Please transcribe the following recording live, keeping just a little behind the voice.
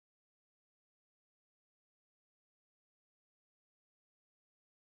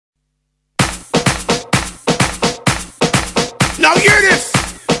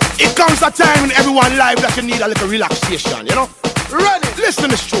comes a time in everyone's life that you need a little relaxation, you know? Run it. Listen to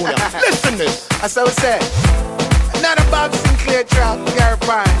this tune, listen this. That's how we say. Not a Bob Sinclair track, Gary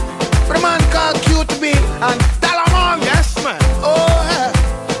Pine. But a man called QTB and Dalamon. Yes, man. Oh, yeah.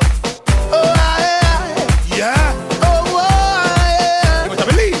 Oh, yeah. Yeah. Oh, yeah. You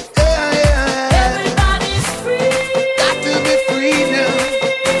better believe. Everybody's free. Got to be free now.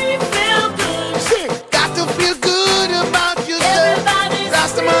 Feel good. Sing. Got to feel good about yourself. Everybody's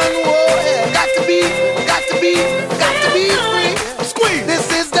That's the man. Whoa, yeah. Got to be free. Squeeze. This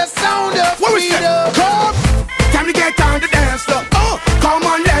is the sound of What we say? freedom. Come. Time to get down to dance floor. Come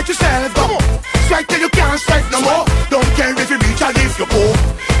on, let yourself go. Sweat till you can't sweat no more. Don't care if you reach or if you poor.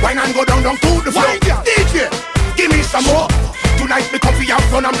 Wine and go down to the floor. DJ, give me some more. Tonight me comfy out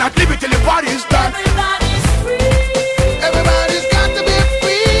front. I'm not leaving till the party's done. Everybody's free. Everybody's got to be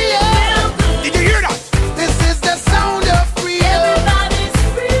free. Yeah. Did you hear that? This is the sound of freedom. Everybody's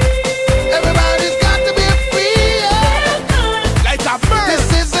free. Everybody's got to be free. Yeah. Like a bird. This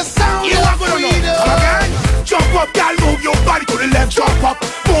is the sound You of are gonna know. freedom. Come again. Jump up, girl, move your body to the left. Jump up,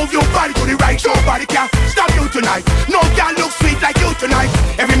 move your body to the right. Nobody can stop you tonight. No girl look sweet like you tonight.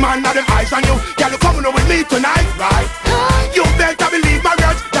 Every man have them eyes on you. Girl, you coming over with me tonight, right? You better believe my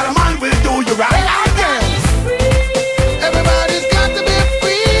words that a man will do you right. Again. Everybody's got to be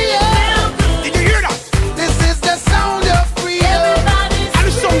free. Yeah. Did you hear that? This is the sound of freedom. And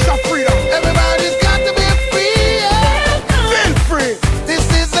the songs of freedom. Everybody's got to be free. Yeah. Feel free. This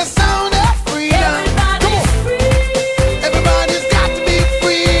is the sound of freedom. Everybody's got to be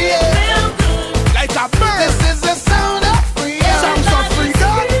free. Yeah. Like a bird. This is the sound of freedom. Songs of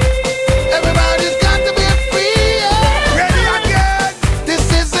freedom. Everybody's got to be free. Yeah. Ready again. This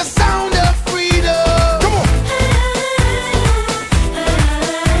is the sound of freedom. Come on.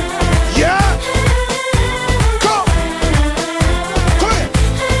 Yeah. Come. Come here.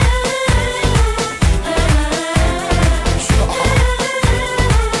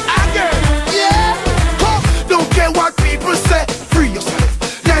 Again. Yeah. Come. Don't care what people say. Free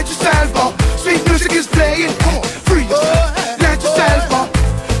yourself. Let yourself go. Sweet music is playing. Come on. Free yourself. Let yourself go.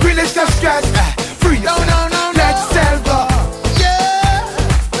 Release the stress. Free No, yourself. no, no, Let no. yourself go. Yeah.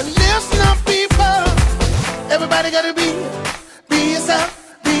 But listen up, people. Everybody gotta be yourself.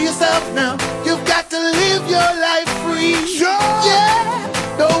 Be yourself now. You've got to live your life free. Yeah.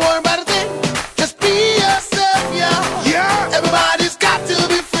 Yeah. Don't worry about a thing. Just be yourself, yeah. Yeah. Everybody's got to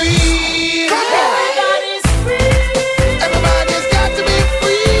be free. Come on. Everybody's free. Everybody's got to be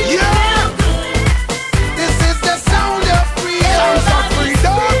free. Yeah. This is the sound of freedom. Sounds of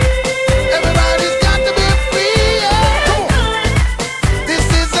freedom. Everybody's got to be free. Yeah. Come on. This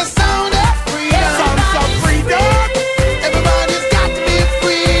is the sound of freedom. Sounds of freedom. Everybody's got to be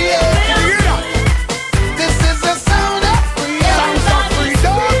free. Yeah. Did you hear that? This is the sound of freedom. Sounds of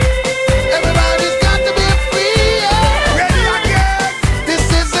freedom. Everybody's got to be free. Yeah. Ready again. This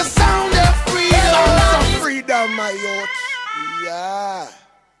is the sound of freedom. Sounds of freedom, my youth. Yeah.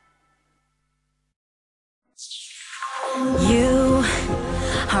 You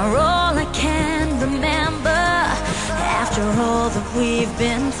are all I can remember after all that we've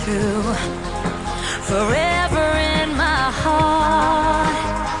been through. Forever in my heart.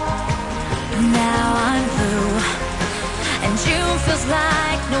 Now I'm blue, and June feels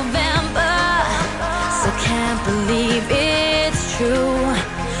like November. So can't believe it's true.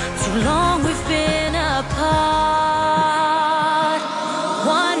 Too long we've been